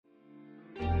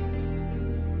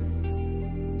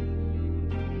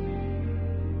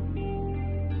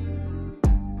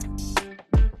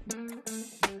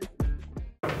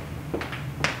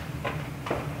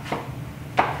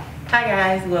Hi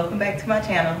guys, welcome back to my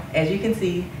channel. As you can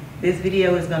see, this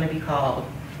video is going to be called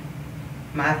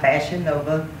My Fashion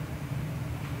Nova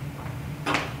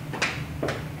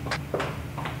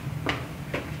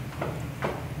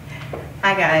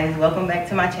Hi guys, welcome back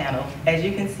to my channel. As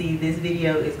you can see, this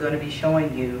video is going to be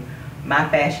showing you my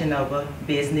Fashion Nova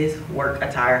business work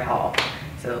attire haul.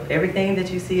 So everything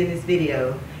that you see in this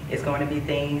video is going to be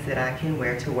things that I can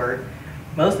wear to work.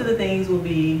 Most of the things will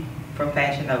be from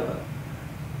Fashion Nova.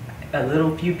 A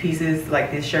little few pieces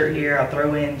like this shirt here I'll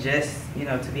throw in just, you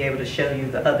know, to be able to show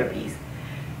you the other piece.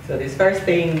 So this first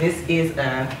thing, this is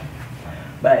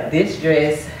but this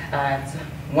dress, it's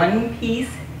one piece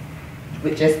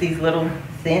with just these little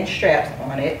thin straps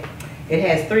on it. It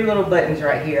has 3 little buttons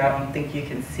right here. I don't think you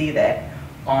can see that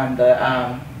on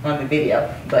the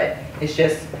video, but it's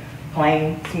just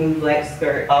plain smooth black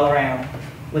skirt all around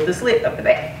with a slit up the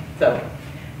back. So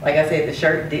like I said, the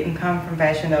shirt didn't come from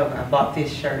Fashion Nova. I bought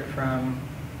this shirt from,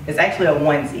 it's actually a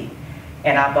onesie,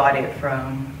 and I bought it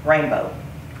from Rainbow.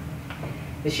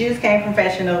 The shoes came from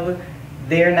Fashion Nova.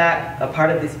 They're not a part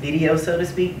of this video, so to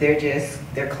speak.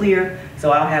 They're clear,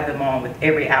 so I'll have them on with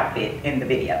every outfit in the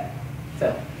video.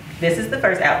 So this is the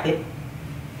first outfit.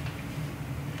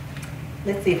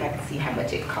 Let's see if I can see how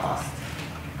much it costs.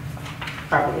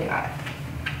 Probably not.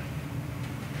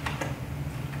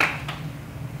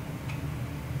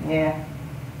 Yeah,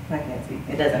 I can't see.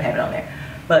 It doesn't have it on there.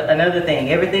 But another thing,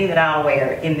 everything that I'll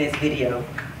wear in this video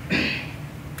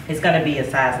is going to be a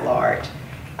size large.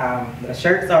 The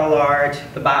shirts are large,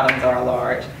 the bottoms are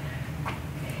large.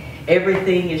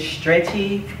 Everything is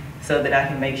stretchy so that I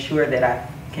can make sure that I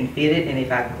can fit it, and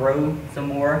if I grow some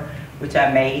more, which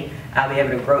I may, I'll be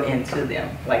able to grow into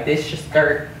them. Like this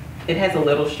skirt, it has a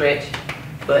little stretch,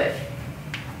 but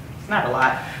it's not a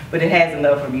lot, but it has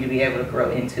enough for me to be able to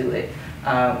grow into it.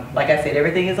 Like I said,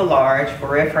 everything is a large. For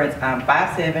reference, I'm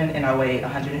 5'7" and I weigh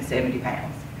 170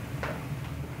 pounds.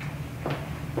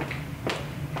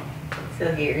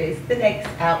 So here is the next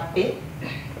outfit.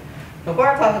 Before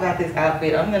I talk about this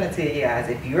outfit, I'm going to tell you guys,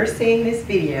 if you're seeing this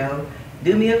video,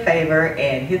 do me a favor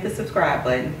and hit the subscribe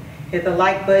button, hit the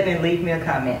like button, and leave me a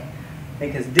comment.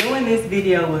 Because doing this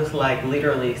video was like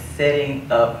literally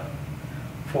setting up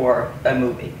for a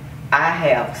movie. I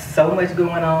have so much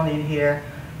going on in here.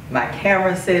 My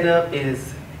camera setup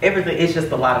is everything. It's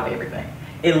just a lot of everything.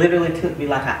 It literally took me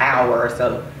like an hour or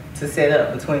so to set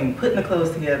up, between putting the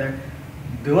clothes together,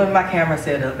 doing my camera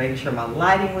setup, making sure my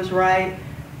lighting was right,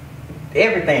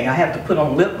 everything. I have to put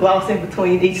on lip gloss in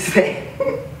between each set.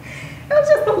 It was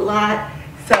just a lot.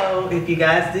 So if you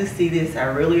guys do see this, I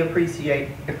really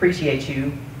appreciate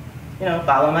you,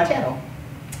 following my channel.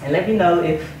 And let me know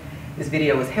if this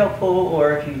video was helpful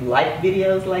or if you like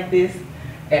videos like this,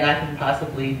 and I can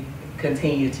possibly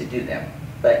continue to do them.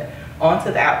 But on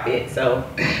to the outfit. So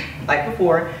like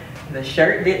before, the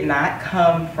shirt did not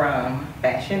come from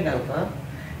Fashion Nova.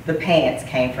 The pants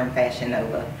came from Fashion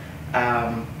Nova.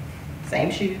 Same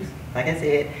shoes, like I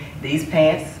said. These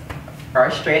pants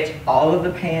are stretched. All of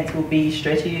the pants will be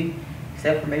stretchy,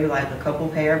 except for maybe like a couple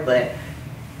pair, but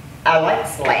I like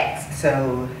slacks.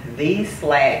 So these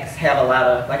slacks have a lot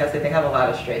of, like I said, they have a lot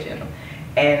of stretch in them.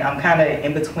 And I'm kind of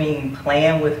in between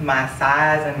playing with my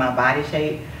size and my body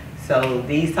shape. So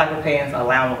these type of pants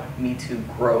allow me to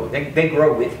grow. They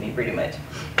grow with me pretty much.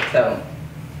 So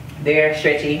they're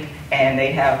stretchy and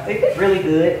they fit really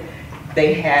good.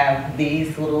 They have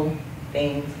these little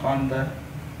things on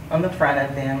the front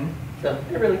of them. So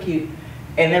they're really cute.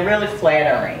 And they're really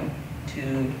flattering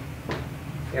to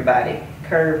your body,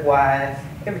 curve wise,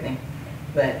 everything.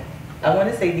 But I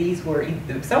want to say these were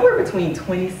somewhere between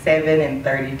 $27 and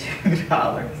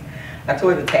 $32. I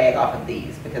tore the tag off of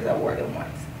these because I wore them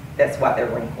once. That's why they're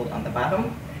wrinkled on the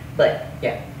bottom. But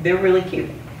yeah, they're really cute,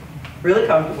 really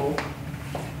comfortable.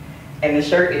 And the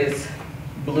shirt is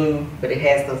blue, but it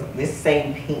has this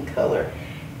same pink color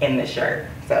in the shirt.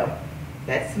 So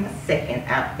that's my second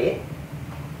outfit.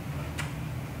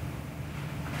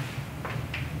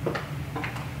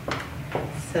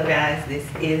 So guys, this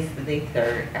is the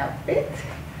third outfit.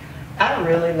 I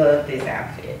really love this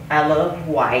outfit. I love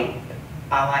white.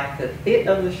 I like the fit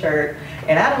of the shirt.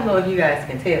 And I don't know if you guys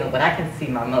can tell, but I can see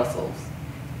my muscles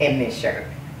in this shirt.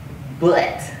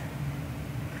 But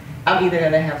I'm either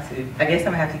gonna have to, I guess I'm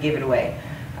gonna have to give it away.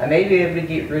 I may be able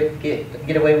to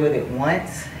get away with it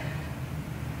once,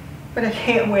 but I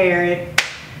can't wear it.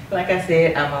 Like I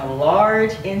said, I'm a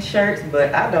large in shirts,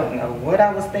 but I don't know what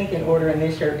I was thinking ordering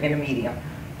this shirt in a medium,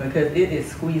 because it is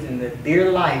squeezing the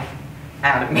dear life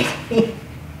out of me.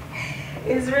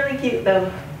 It's really cute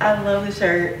though. I love the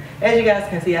shirt. As you guys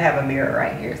can see, I have a mirror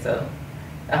right here, so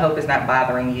I hope it's not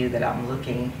bothering you that I'm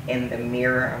looking in the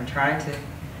mirror. I'm trying to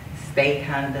stay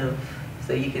kind of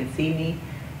so you can see me.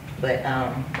 But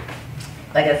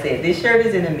like I said, this shirt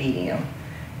is in a medium.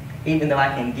 Even though I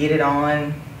can get it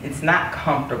on, it's not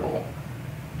comfortable.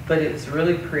 But it's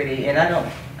really pretty, and I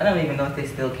don't even know if they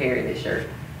still carry this shirt.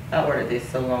 I ordered this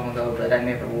so long ago, but I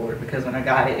never wore it because when I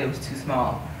got it, it was too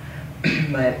small.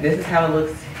 But this is how it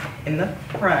looks in the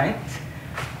front.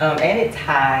 And it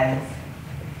ties,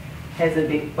 has a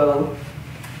big bow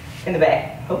in the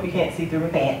back. Hope you can't see through my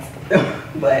pants.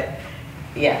 But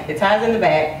yeah, it ties in the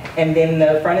back, and then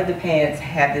the front of the pants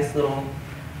have this little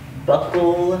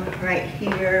buckle right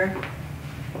here.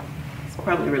 It's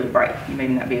probably really bright. You may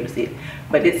not be able to see it,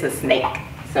 but it's a snake.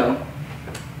 So,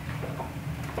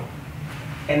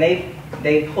 and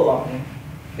they pull on.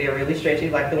 They're really stretchy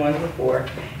like the ones before,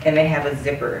 and they have a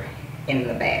zipper in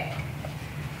the back.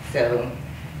 So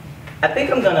I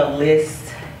think I'm gonna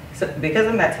list, so because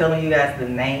I'm not telling you guys the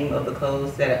name of the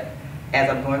clothes that as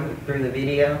I'm going through the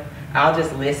video, I'll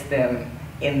just list them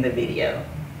in the video,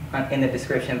 in the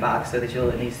description box, so that you'll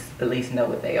at least know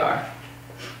what they are.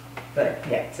 But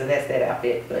yeah, so that's that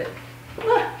outfit. But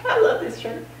I love this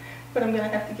shirt, but I'm gonna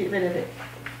have to get rid of it.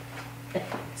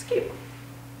 It's cute.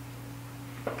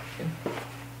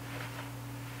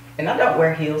 And I don't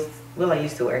wear heels. Well, I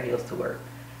used to wear heels to work.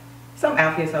 Some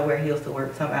outfits I wear heels to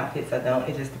work, some outfits I don't.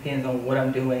 It just depends on what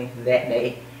I'm doing that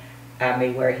day. I may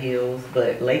wear heels,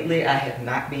 but lately I have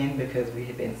not been because we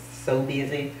have been so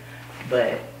busy.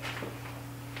 But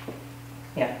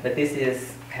yeah, but this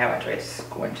is how I dress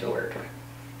going to work.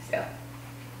 So,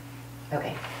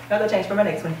 okay, I'll go change for my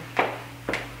next one.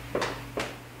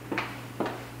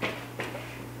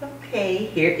 Okay,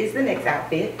 here is the next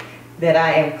outfit that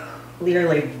I am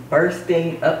clearly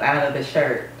bursting up out of the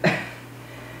shirt.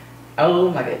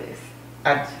 Oh my goodness.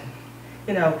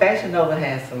 You know, Fashion Nova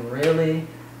has some really,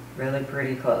 really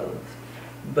pretty clothes,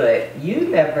 but you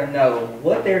never know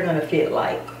what they're gonna fit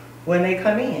like when they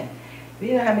come in.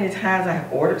 You know how many times I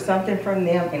have ordered something from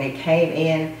them and it came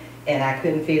in and I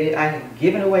couldn't fit it. I have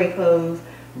given away clothes,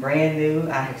 brand new.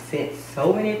 I have sent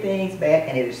so many things back,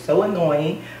 and it is so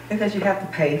annoying because you have to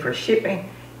pay for shipping.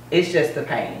 It's just a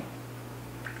pain.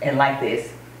 And like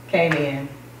this, came in,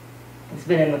 it's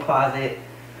been in the closet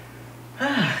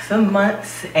some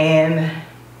months, and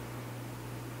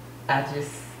I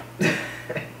just,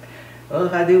 well,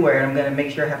 if I do wear it, I'm gonna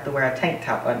make sure I have to wear a tank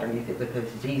top underneath it because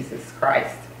Jesus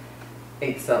Christ,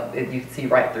 it's you can see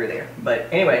right through there. But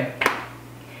anyway,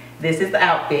 this is the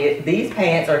outfit. These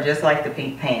pants are just like the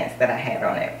pink pants that I had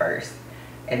on at first,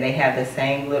 and they have the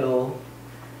same little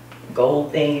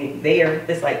gold thing there.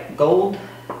 It's like gold,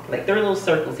 like 3 little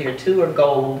circles here. 2 are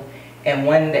gold, and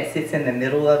one that sits in the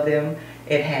middle of them,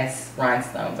 it has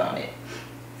rhinestones on it.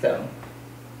 So,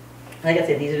 like I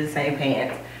said, these are the same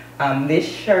pants. This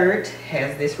shirt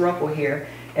has this ruffle here,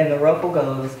 and the ruffle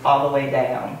goes all the way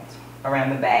down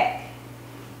around the back.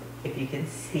 If you can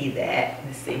see that,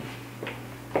 let's see.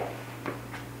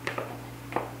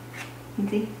 Can you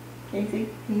see? Can you see?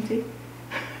 Can you see?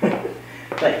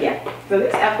 But yeah, so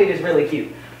this outfit is really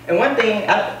cute. And one thing,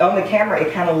 on the camera,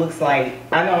 it kind of looks like,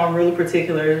 I know I'm really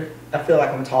particular. I feel like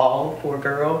I'm tall for a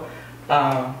girl.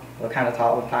 Well, kind of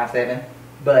tall, I'm 5'7".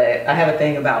 But I have a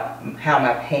thing about how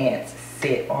my pants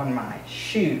sit on my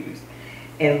shoes.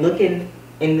 And looking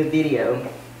in the video,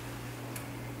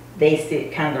 they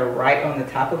sit kind of right on the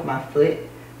top of my foot.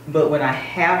 But when I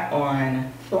have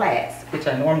on flats, which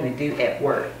I normally do at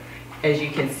work, as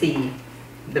you can see,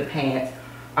 the pants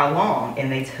are long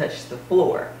and they touch the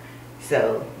floor.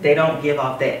 So they don't give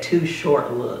off that too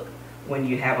short look when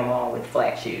you have them on with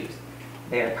flat shoes.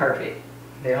 They're perfect.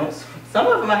 They don't, some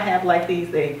of them I have like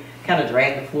these, they kind of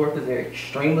drag the floor because they're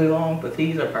extremely long, but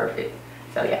these are perfect.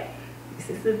 So yeah, this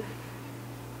is the,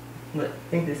 I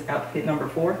think this outfit number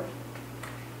 4.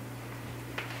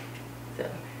 So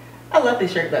I love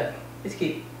this shirt though, it's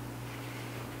cute.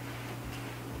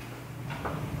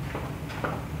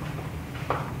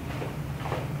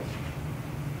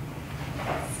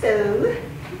 So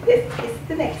this is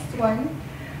the next one.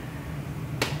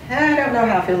 I don't know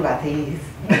how I feel about these.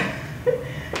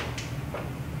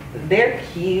 They're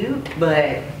cute,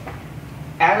 but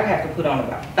I would have to put on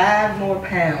about 5 more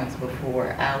pounds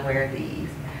before I wear these.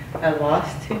 I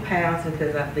lost 2 pounds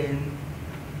because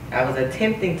I was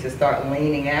attempting to start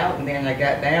leaning out, and then I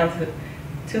got down to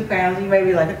 2 pounds. You may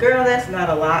be like, girl, that's not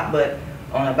a lot, but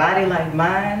on a body like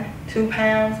mine, 2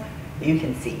 pounds, you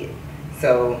can see it.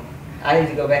 So I need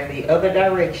to go back the other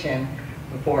direction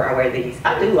before I wear these.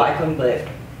 I do like them, but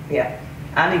yeah,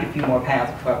 I need a few more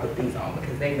pounds before I put these on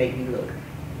because they make me look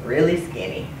really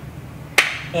skinny.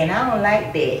 And I don't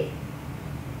like that.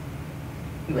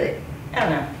 but I don't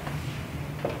know.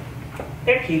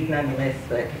 They're cute nonetheless,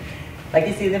 but like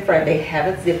you see in the front, they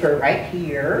have a zipper right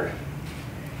here.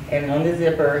 And on the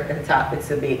zipper at the top,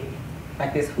 it's a big,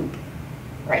 like this hoop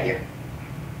right here.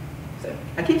 So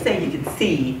I keep saying you can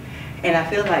see, and I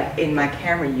feel like in my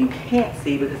camera you can't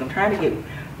see because I'm trying to get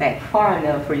back far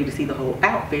enough for you to see the whole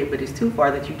outfit, but it's too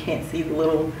far that you can't see the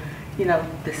little, you know,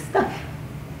 the stuff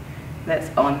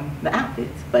that's on the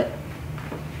outfits. But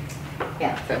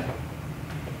yeah, so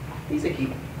these are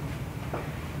cute.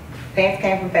 Pants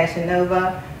came from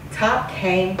Fashionnova. Top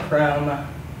came from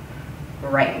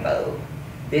Rainbow.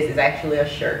 This is actually a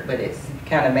shirt, but it's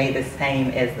kind of made the same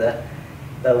as the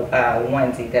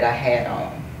onesie that I had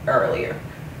on earlier.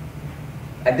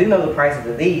 I do know the prices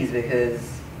of these because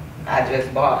I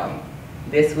just bought them.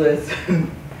 This was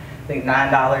I think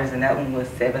 $9 and that one was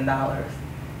 $7.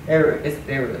 They're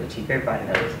really cheap. Everybody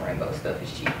knows Rainbow stuff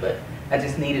is cheap, but I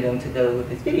just needed them to go with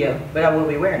this video. But I will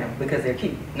be wearing them because they're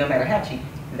cute, no matter how cheap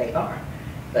they are.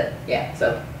 But yeah,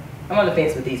 so I'm on the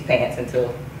fence with these pants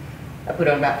until I put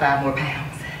on about 5 more pounds.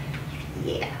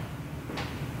 Yeah.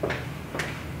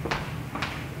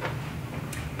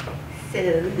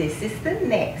 So this is the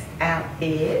next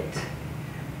outfit.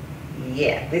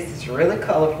 Yeah, this is really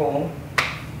colorful,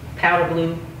 powder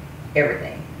blue,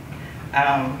 everything.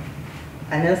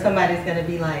 I know somebody's gonna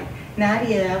be like,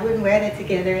 Nadia, I wouldn't wear that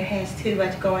together, it has too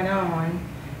much going on.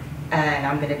 And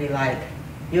I'm gonna be like,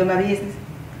 you in my business?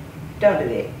 Don't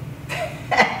do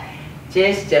that.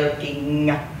 Just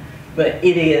joking. But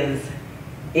it's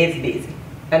busy.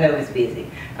 I know it's busy.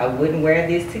 I wouldn't wear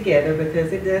this together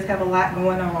because it does have a lot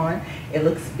going on. It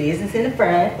looks business in the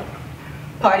front,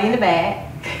 party in the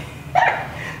back.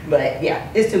 But yeah,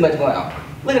 it's too much going on.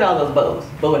 Look at all those bows.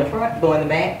 Bow in the front, bow in the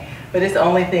back. But it's the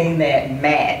only thing that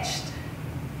matched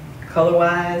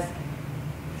color-wise.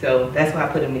 So that's why I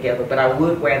put them together. But I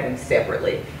would wear them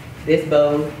separately. This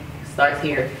bow starts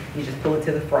here. You just pull it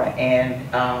to the front and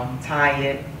tie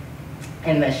it.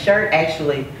 And the shirt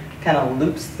actually kind of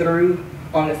loops through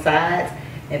on the sides,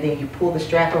 and then you pull the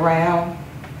strap around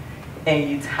and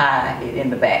you tie it in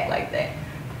the back like that.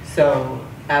 So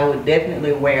I would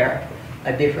definitely wear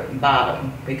a different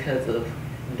bottom because of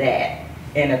that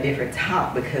and a different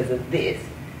top because of this,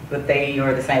 but they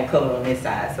are the same color on this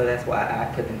side, so that's why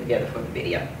I put them together for the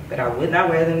video. But I would not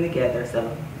wear them together,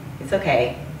 so it's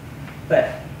okay.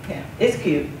 But yeah, it's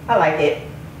cute. I like it.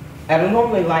 I don't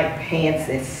normally like pants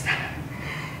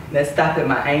that stop at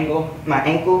my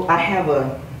ankle. I have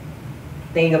a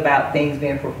thing about things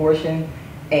being proportioned,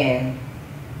 and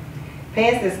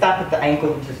pants that stop at the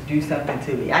ankle just do something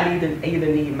to me. I either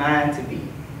need mine to be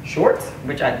shorts,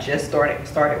 which I just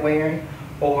started wearing,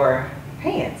 or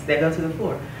pants that go to the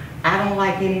floor. I don't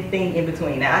like anything in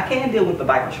between. Now I can deal with the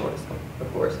biker shorts,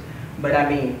 of course, but I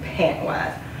mean pant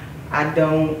wise, I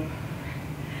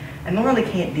normally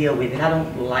can't deal with it. I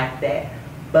don't like that,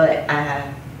 but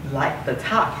I like the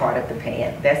top part of the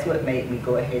pant. That's what made me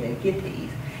go ahead and get these.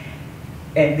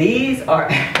 And these are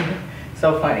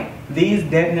so funny. These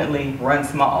definitely run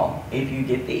small if you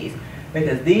get these,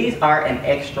 because these are an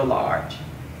extra large.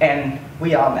 And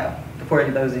we all know, for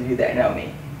those of you that know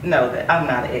me, know that I'm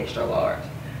not an extra large.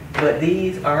 But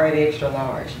these are an extra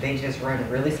large. They just run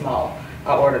really small.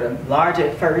 I ordered them large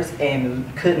at first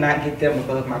and could not get them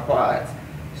above my quads.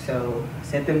 So I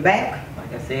sent them back,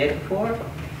 like I said before,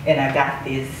 and I got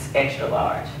this extra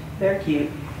large. They're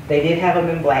cute. They did have them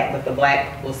in black, but the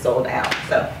black was sold out.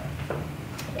 So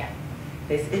yeah,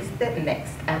 this is the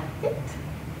next outfit.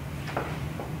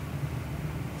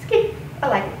 It's cute. I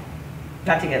like it.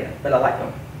 Not together, but I like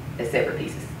them as separate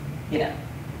pieces, you know.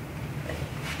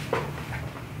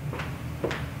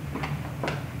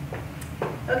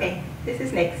 Okay, this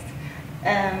is next.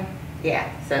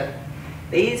 Yeah, so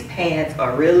these pants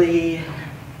are really,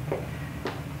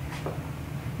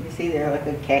 you see they're like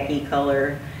a khaki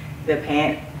color. The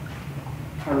pants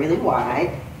are really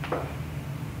wide.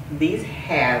 These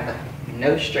have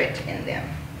no stretch in them.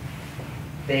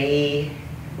 They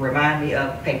remind me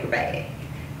of paper bag.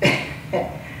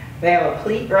 They have a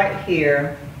pleat right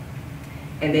here,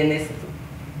 and then this,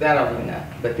 I don't even know,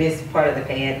 but this part of the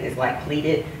pant is like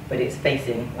pleated, but it's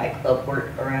facing like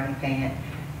upward around the pant.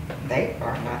 They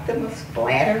are not the most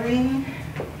flattering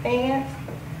pants,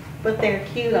 but they're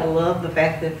cute. I love the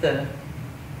fact that the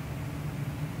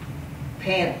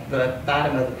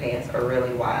bottom of the pants are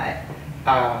really wide.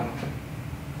 I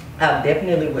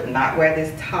definitely would not wear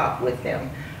this top with them.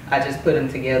 I just put them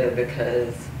together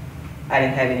because I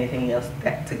didn't have anything else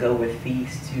to go with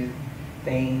these two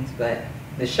things. But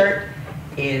the shirt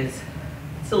it's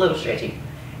a little stretchy.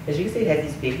 As you can see, it has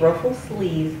these big ruffle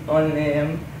sleeves on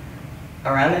them.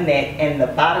 around the neck, and the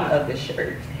bottom of the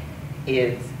shirt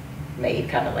is made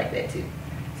kind of like that too.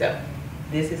 So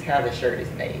this is how the shirt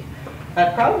is made.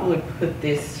 I'd probably put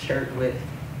this shirt with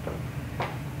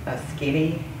a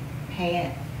skinny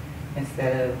pant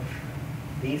instead of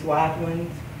these wide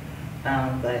ones.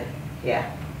 But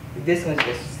yeah, this one's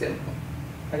just simple.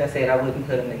 Like I said, I wouldn't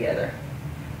put them together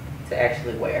to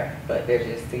actually wear, but they're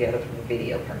just together for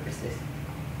video purposes.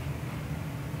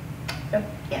 So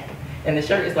yeah, and the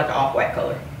shirt is like an off-white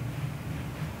color.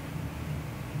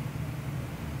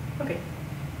 Okay.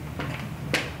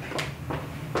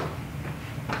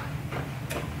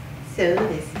 So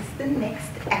this is the next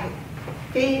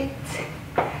outfit.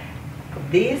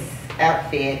 This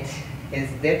outfit is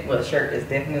well, the shirt is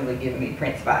definitely giving me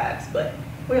Prince vibes, but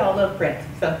we all love Prince,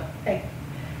 so hey.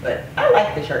 But I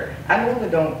like the shirt. I normally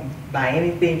don't buy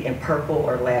anything in purple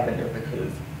or lavender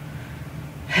because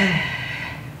it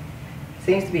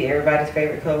seems to be everybody's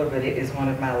favorite color, but it is one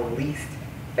of my least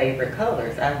favorite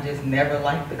colors. I've just never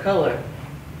liked the color.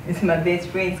 It's my best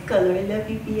friend's color. I love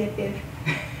you, BFF.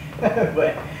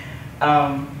 But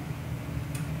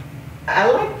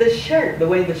I like the shirt, the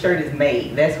way the shirt is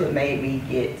made. That's what made me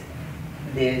get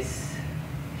this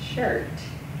shirt.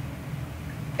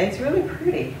 It's really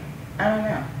pretty. I don't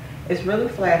know. It's really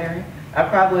flattering. I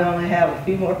probably only have a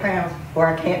few more pounds before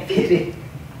I can't fit it.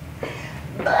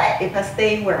 But if I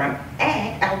stay where I'm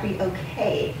at, I'll be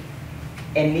okay.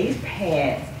 And these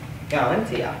pants, y'all, let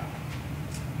me tell y'all.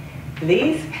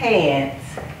 These pants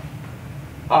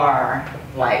are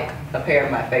like a pair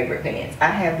of my favorite pants. I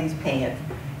have these pants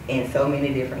in so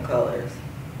many different colors.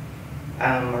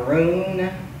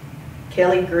 Maroon,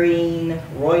 Kelly green,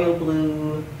 royal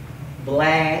blue,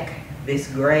 black, this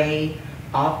gray,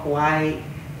 off-white.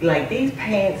 Like, these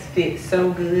pants fit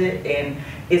so good, and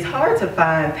it's hard to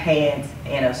find pants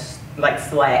and like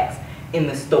slacks in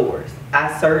the stores.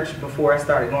 I searched before I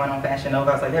started going on Fashion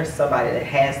Nova. I was like, there's somebody that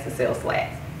has to sell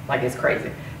slacks. Like, it's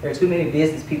crazy. There are too many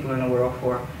business people in the world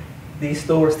for these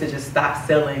stores to just stop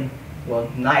selling, well,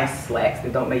 nice slacks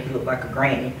that don't make you look like a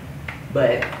granny.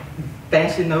 But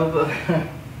Fashion Nova,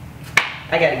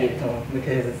 I gotta get it to them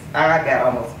because I got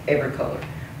almost every color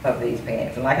of these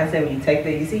pants. And like I said, when you take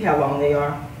them, you see how long they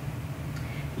are?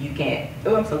 You can't,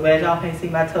 oh, I'm so glad y'all can't see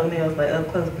my toenails like up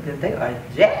close because they are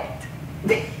jacked.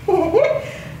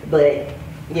 But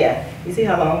yeah, you see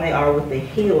how long they are with the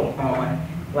heel on?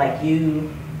 Like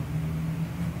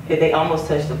they almost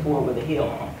touch the floor with the heel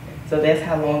on. So that's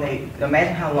how long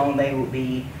imagine how long they would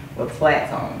be with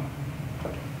flats on.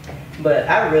 But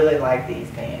I really like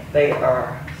these pants. They're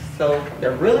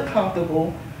really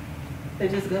comfortable. They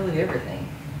just go with everything.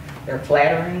 They're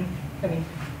flattering. I mean,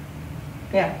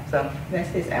 yeah, so that's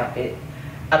his outfit.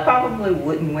 I probably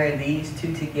wouldn't wear these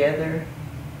two together.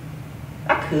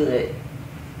 I could.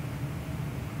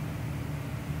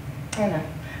 I don't know.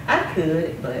 I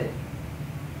could, but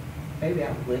maybe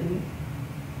I wouldn't.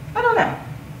 I don't know.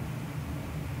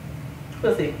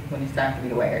 We'll see when it's time for me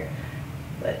to wear it.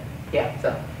 But yeah,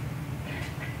 so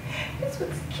this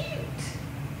looks cute.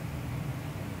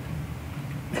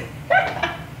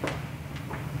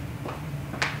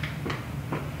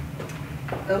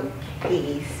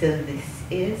 Okay, so this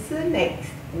is the next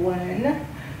one.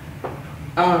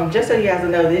 Just so you guys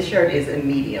know, this shirt is a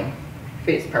medium.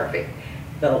 Fits perfect.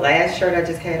 The last shirt I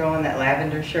just had on, that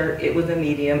lavender shirt, it was a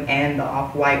medium, and the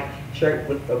off-white shirt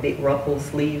with a big ruffle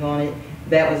sleeve on it,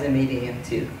 that was a medium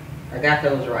too. I got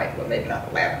those right, but maybe not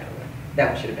the lavender one.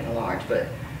 That one should have been a large, but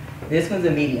this one's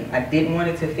a medium. I didn't want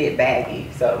it to fit baggy,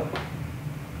 so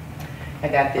I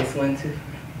got this one too.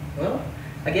 Well,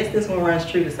 I guess this one runs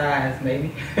true to size,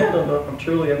 maybe. I don't know if I'm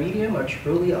truly a medium or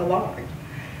truly a large.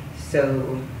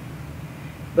 So,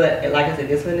 but like I said,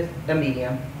 this one is a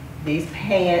medium. These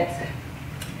pants,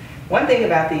 one thing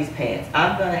about these pants,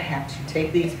 I'm gonna have to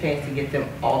take these pants to get them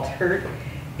altered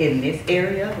in this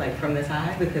area, like from the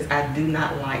side, because I do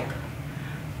not like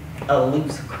a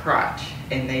loose crotch.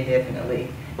 And they definitely,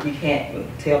 you can't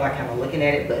tell by kind of looking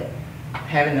at it, but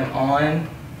having them on,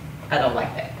 I don't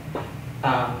like that.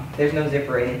 There's no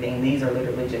zipper or anything. These are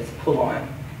literally just pull on.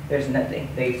 There's nothing.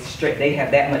 They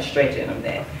have that much stretch in them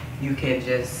that you can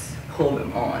just pull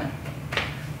them on.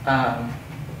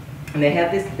 And they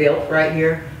have this belt right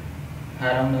here.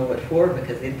 I don't know what for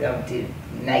because it don't do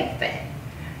nothing.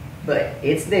 But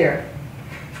it's there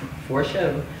for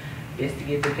show, just to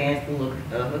give the pants the look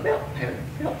of a belt. Have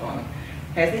a belt on them.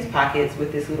 Has these pockets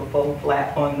with this little fold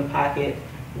flap on the pocket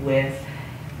with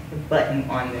the button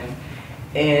on them.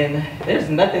 And there's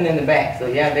nothing in the back, so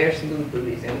yeah, there's smooth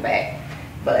booties in the back,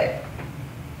 but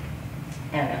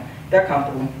I don't know, they're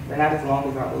comfortable. They're not as long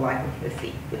as I would like with the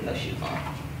seat with no shoes on.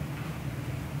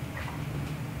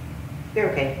 They're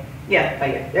okay. Yeah, oh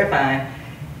yeah, they're fine.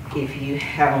 If you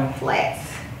have them flats,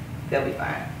 they'll be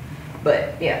fine.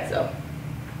 But yeah, so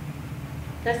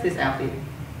that's this outfit.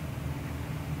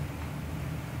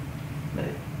 But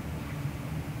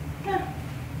yeah,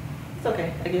 it's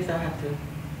okay. I guess I'll have to,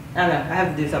 I don't know, I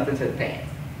have to do something to the pants.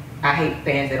 I hate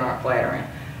pants that aren't flattering.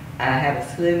 I have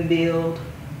a slim build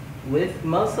with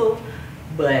muscle,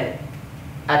 but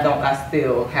I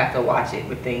still have to watch it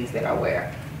with things that I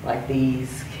wear. Like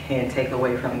these can take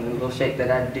away from the little shape that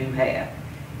I do have.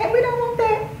 And we don't want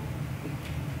that.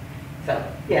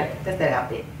 So yeah, that's that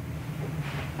outfit.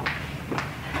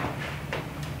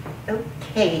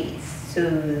 Okay, so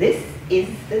this is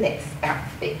the next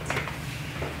outfit.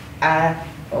 I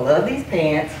love these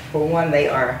pants. For one, they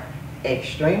are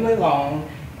extremely long,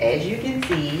 as you can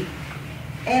see.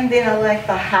 And then I like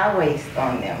the high waist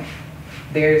on them.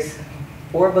 There's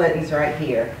 4 buttons right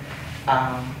here.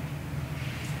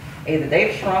 Either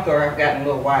they've shrunk or I've gotten a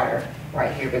little wider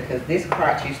right here, because this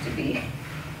crotch used to be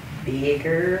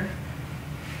bigger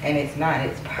and it's not.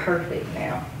 It's perfect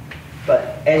now.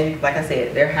 But as you, like I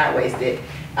said, they're high-waisted.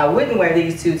 I wouldn't wear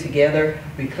these two together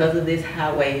because of this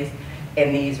high waist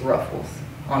and these ruffles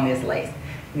on this lace.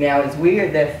 Now it's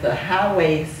weird that the high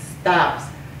waist stops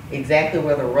exactly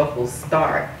where the ruffles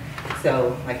start.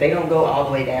 So like they don't go all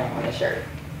the way down on the shirt.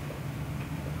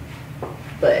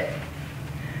 But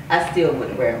I still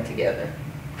wouldn't wear them together.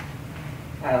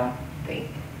 I don't think,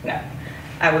 no,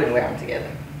 I wouldn't wear them together.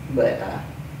 But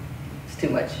it's too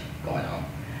much going on.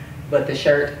 But the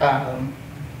shirt,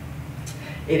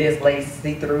 it is lace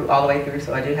see-through all the way through,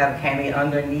 so I do have a cami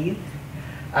underneath.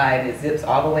 And it zips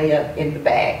all the way up in the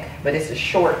back, but it's a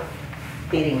short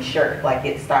fitting shirt, like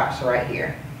it stops right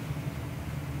here.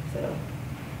 So,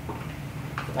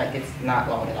 like it's not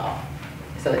long at all.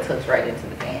 So it tucks right into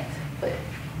the pants. But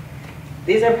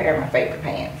these are a pair of my favorite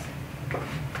pants.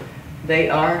 They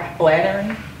are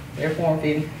flattering, they're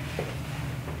form-fitting.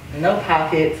 No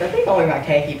pockets. I think only my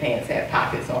khaki pants have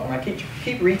pockets on them. I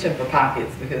keep reaching for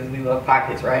pockets because we love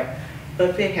pockets, right?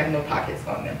 But they have no pockets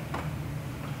on them.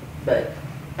 But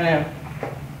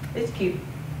it's cute.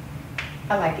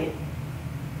 I like it.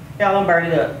 Y'all, I'm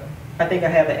burning up. I think I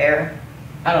have the air.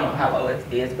 I don't know how low it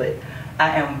is, but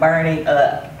I am burning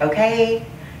up, okay?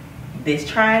 This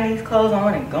trying these clothes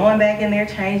on and going back in there,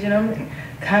 changing them, and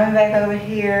coming back over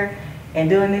here and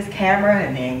doing this camera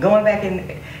and then going back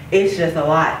in. It's just a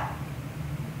lot.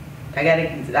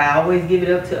 I always give it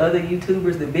up to other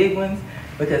YouTubers, the big ones,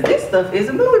 because this stuff is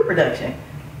a movie production.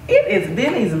 It is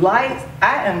been these lights.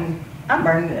 I'm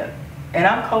burning up. And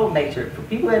I'm cold natured. For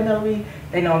people that know me,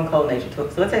 they know I'm cold natured too.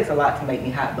 So it takes a lot to make me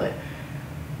hot, but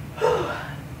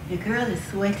your girl is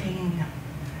sweating.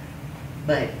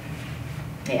 But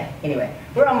yeah, anyway,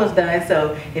 we're almost done.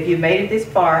 So if you made it this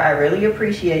far, I really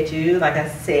appreciate you. Like I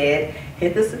said,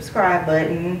 hit the subscribe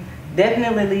button.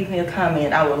 Definitely leave me a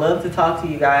comment. I would love to talk to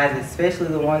you guys, especially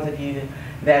the ones of you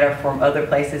that are from other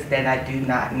places that I do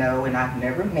not know and I've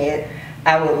never met.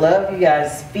 I would love you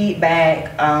guys'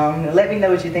 feedback. Let me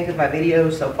know what you think of my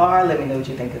videos so far. Let me know what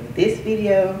you think of this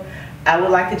video. I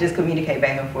would like to just communicate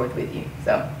back and forth with you.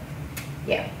 So,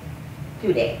 yeah,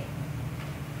 do that.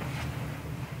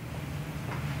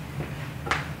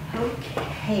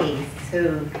 Okay,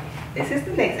 so this is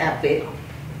the next outfit.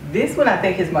 This one I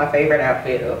think is my favorite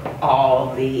outfit of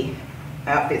all the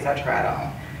outfits I tried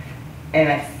on.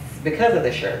 And it's because of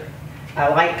the shirt. I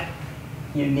like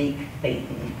unique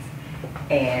things.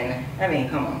 And, I mean,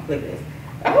 come on, look at this.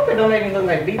 I hope it don't make me look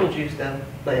like Beetlejuice though,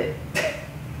 but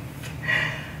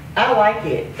I like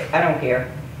it. I don't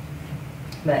care.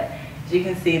 But as you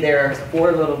can see, there are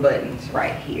 4 little buttons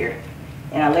right here.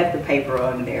 And I left the paper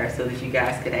on there so that you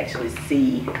guys could actually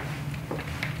see,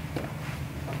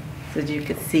 so that you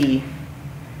could see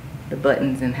the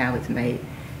buttons and how it's made.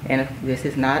 And this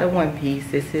is not a one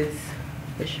piece, this is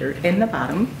the shirt and the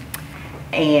bottom.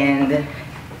 And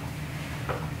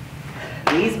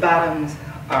these bottoms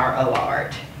are a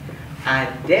large.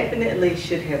 I definitely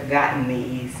should have gotten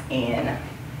these in an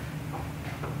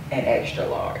extra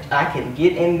large. I can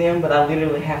get in them, but I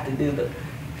literally have to do the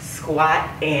squat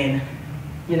and,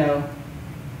 you know,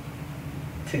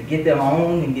 to get them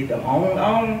on and get them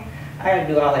on. I gotta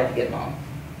do all that to get them on.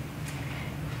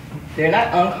 They're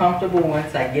not uncomfortable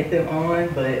once I get them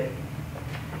on, but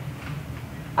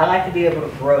I like to be able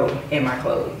to grow in my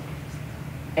clothes.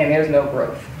 And there's no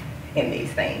growth in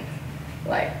these things.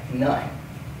 Like, none.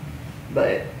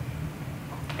 But,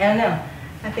 I don't know.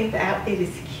 I think the outfit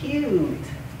is cute.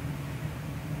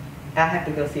 I'll have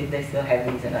to go see if they still have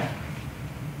these in an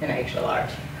extra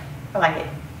large. I like it.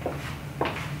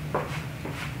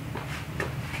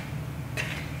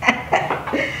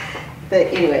 But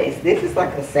anyways, this is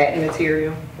like a satin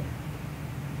material.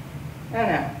 I don't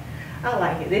know. I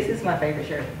like it. This is my favorite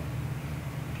shirt.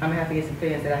 I'm gonna have to get some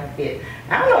pants that I can fit.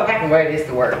 I don't know if I can wear this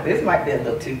to work. This might be a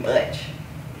little too much.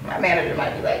 My manager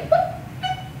might be like,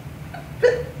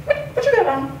 what you got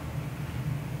on?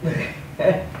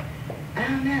 I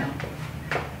don't know.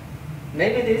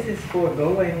 Maybe this is for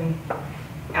going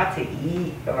out to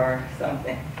eat or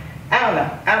something. I don't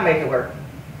know. I'll make it work.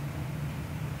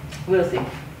 We'll see.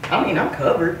 I mean, I'm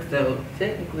covered, so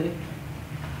technically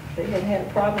they haven't had a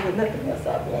problem with nothing else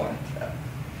I've worn. So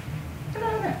I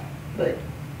don't know. But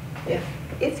yeah,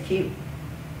 it's cute.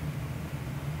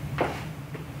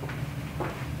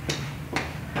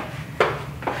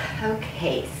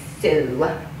 Okay,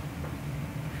 so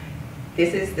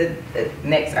this is the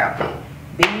next outfit.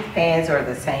 These pants are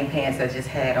the same pants I just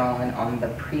had on the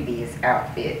previous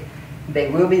outfit. They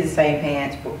will be the same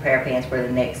pants, pair of pants for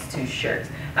the next two shirts.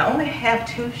 I only have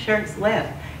 2 shirts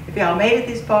left. If y'all made it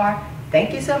this far,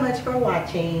 thank you so much for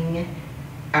watching.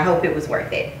 I hope it was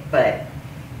worth it. But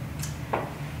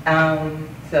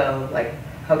so like,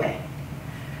 okay,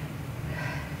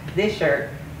 this shirt,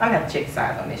 I'm gonna have to check the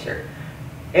size on this shirt.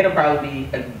 It'll probably be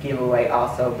a giveaway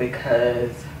also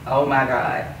because, oh my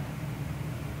God,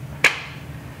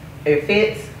 it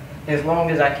fits as long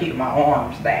as I keep my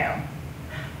arms down.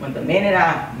 When the minute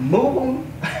I move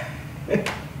them,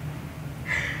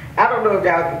 I don't know if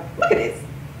y'all, look at this.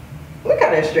 Look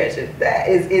how they're stretching. That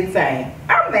is insane.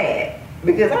 I'm mad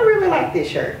because I really like this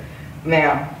shirt.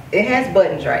 Now, it has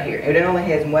buttons right here. It only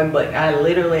has 1 button. I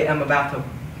literally am about to,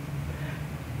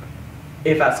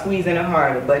 if I squeeze in it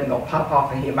hard, the button gonna pop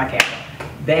off and hit my camera.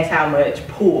 That's how much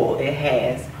pull it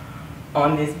has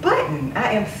on this button.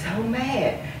 I am so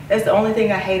mad. That's the only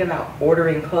thing I hate about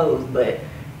ordering clothes, but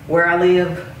where I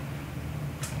live,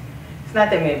 it's not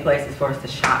that many places for us to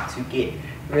shop to get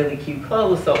really cute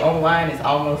clothes, so online is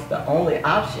almost the only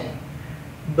option.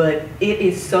 But it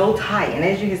is so tight, and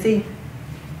as you can see,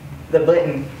 the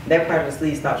button, that part of the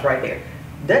sleeve stops right there.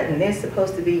 Doesn't this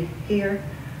supposed to be here?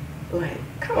 Like,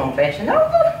 come on, Fashion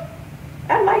Nova.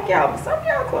 I like y'all, but some of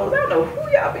y'all clothes, I don't know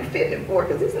who y'all be fitting for,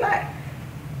 because it's not.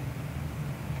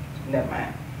 Never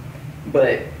mind.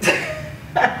 But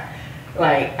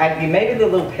like, maybe the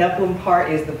little peplum part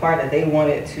is the part that they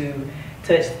wanted to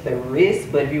touch the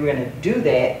wrist, but if you were gonna do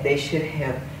that, they should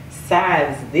have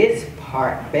sized this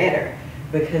part better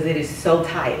because it is so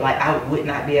tight, like I would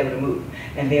not be able to move.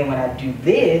 And then when I do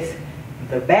this,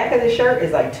 the back of the shirt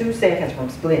is like 2 seconds from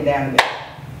splitting down the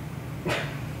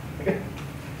middle.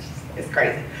 It's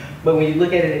crazy. But when you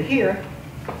look at it in here,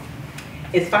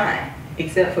 it's fine,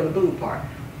 except for the boob part.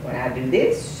 When I do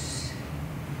this,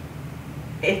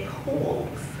 it pulls.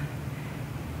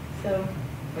 So,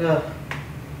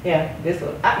 yeah, this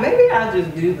one. Maybe I'll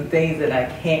just do the things that I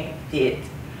can't fit,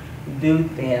 do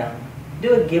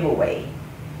a giveaway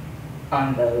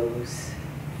on those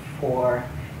for,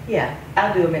 yeah,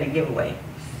 I'll do them in a giveaway.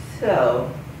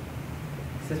 So,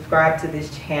 subscribe to this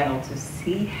channel to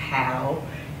see how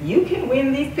you can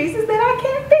win these pieces that I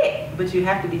can't fit, but you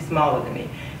have to be smaller than me.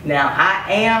 Now,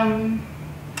 I am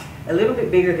a little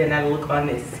bit bigger than I look on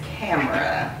this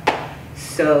camera,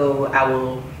 so I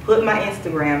will put my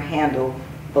Instagram handle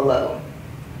below.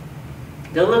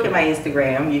 Go look at my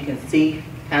Instagram. You can see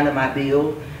kind of my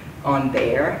build on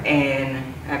there, and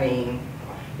I mean,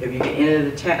 if you can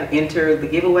enter the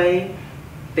giveaway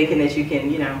thinking that you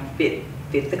can, you know, fit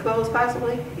the clothes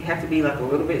possibly, you have to be like a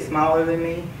little bit smaller than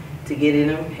me to get in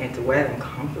them and to wear them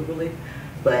comfortably.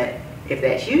 But if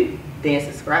that's you, then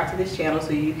subscribe to this channel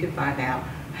so you can find out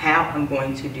how I'm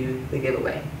going to do the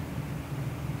giveaway.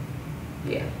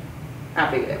 Yeah, I'll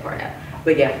figure that part out.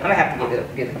 But yeah, I'm gonna have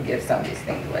to give some of these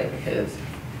things away because,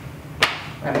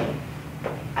 I mean,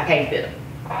 I can't fit them.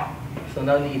 So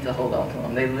no need to hold on to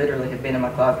them. They literally have been in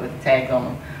my closet with tags on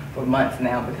them for months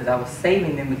now because I was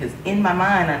saving them, because in my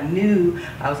mind I knew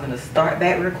I was gonna start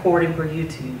back recording for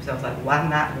YouTube. So I was like, why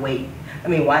not wait? I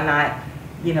mean, why not,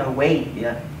 you know, wait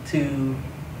to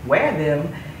wear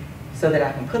them so that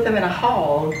I can put them in a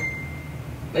haul.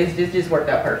 It's just worked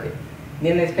out perfect.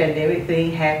 Then this pandemic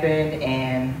thing happened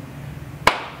and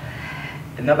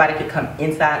nobody could come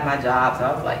inside my job, so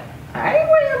I was like, I ain't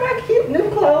wearing my cute new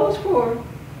clothes for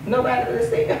nobody to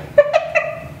see them.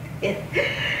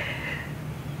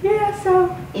 Yeah,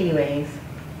 so anyways,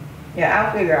 yeah,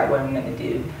 I'll figure out what I'm gonna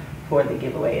do for the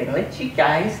giveaway and let you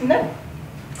guys know.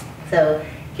 So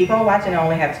keep on watching. I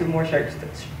only have 2 more shirts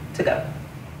to go.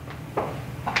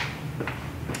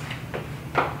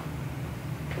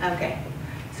 Okay,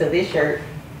 so this shirt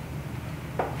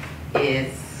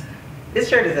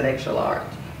is an extra large.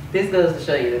 This goes to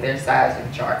show you that their size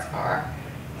and charts are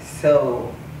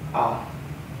so off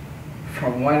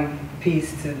from one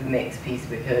piece to the next piece,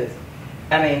 because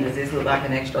I mean, does this look like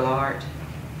an extra large?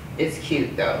 It's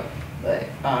cute though, but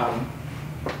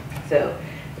so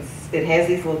it has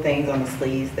these little things on the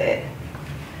sleeves that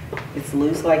it's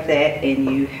loose like that, and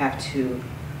you have to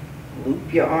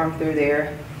loop your arm through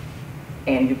there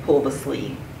and you pull the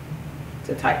sleeve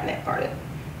to tighten that part up.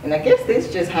 And I guess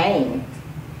this just hangs.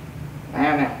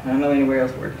 I don't know anywhere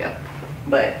else where it goes.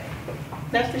 But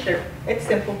that's the shirt. It's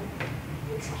simple.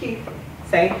 It's cute.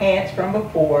 Same pants from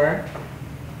before.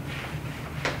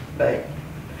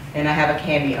 And I have a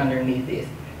cami underneath this,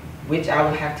 which I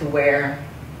will have to wear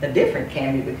a different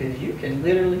cami, because you can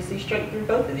literally see straight through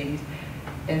both of these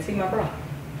and see my bra.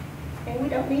 And we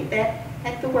don't need that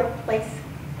at the workplace.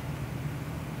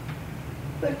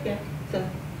 But yeah, so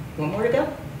one more to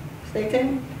go. Stay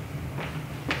tuned.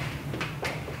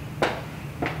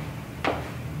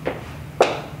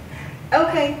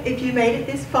 Okay, if you made it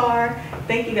this far,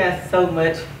 thank you guys so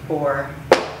much for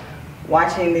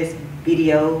watching this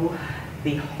video,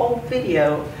 the whole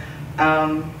video.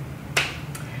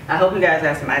 I hope you guys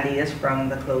have some ideas from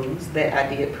the clothes that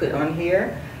I did put on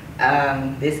here.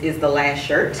 This is the last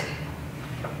shirt.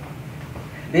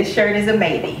 This shirt is a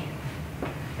maybe,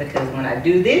 because when I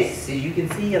do this, as you can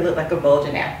see, I look like a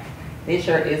bulging out. This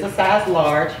shirt is a size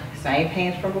large, same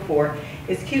pants from before.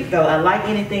 It's cute though. I like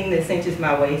anything that cinches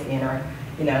my waist in, or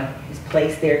you know, is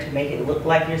placed there to make it look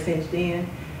like you're cinched in.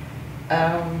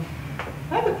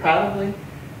 I would probably,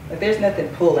 but there's nothing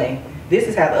pulling. This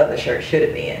is how the other shirt should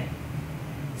have been.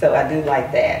 So I do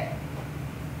like that.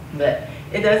 But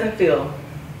it doesn't feel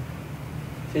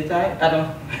too tight. I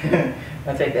don't,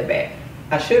 I'll take that back.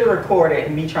 I should have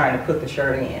recorded me trying to put the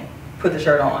shirt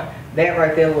on. That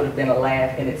right there would have been a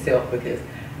laugh in itself, because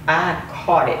I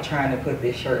caught it trying to put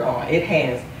this shirt on. It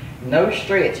has no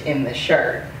stretch in the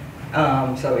shirt.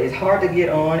 So it's hard to get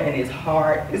on, and it's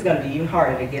gonna be even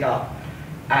harder to get off.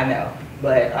 I know,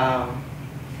 but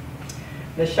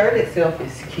the shirt itself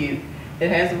is cute. It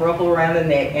has a ruffle around the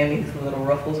neck and these little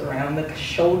ruffles around the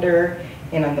shoulder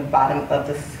and on the bottom of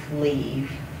the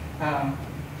sleeve. I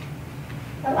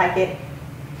like it.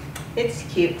 It's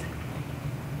cute.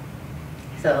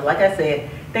 So like I said,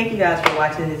 thank you guys for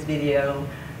watching this video.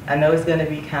 I know it's gonna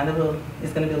be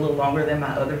it's gonna be a little longer than my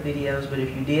other videos, but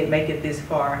if you did make it this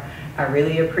far, I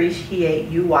really appreciate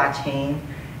you watching.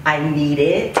 I need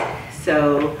it.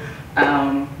 So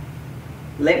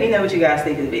let me know what you guys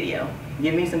think of the video.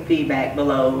 Give me some feedback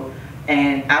below,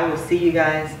 and I will see you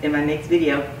guys in my next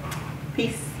video.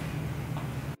 Peace.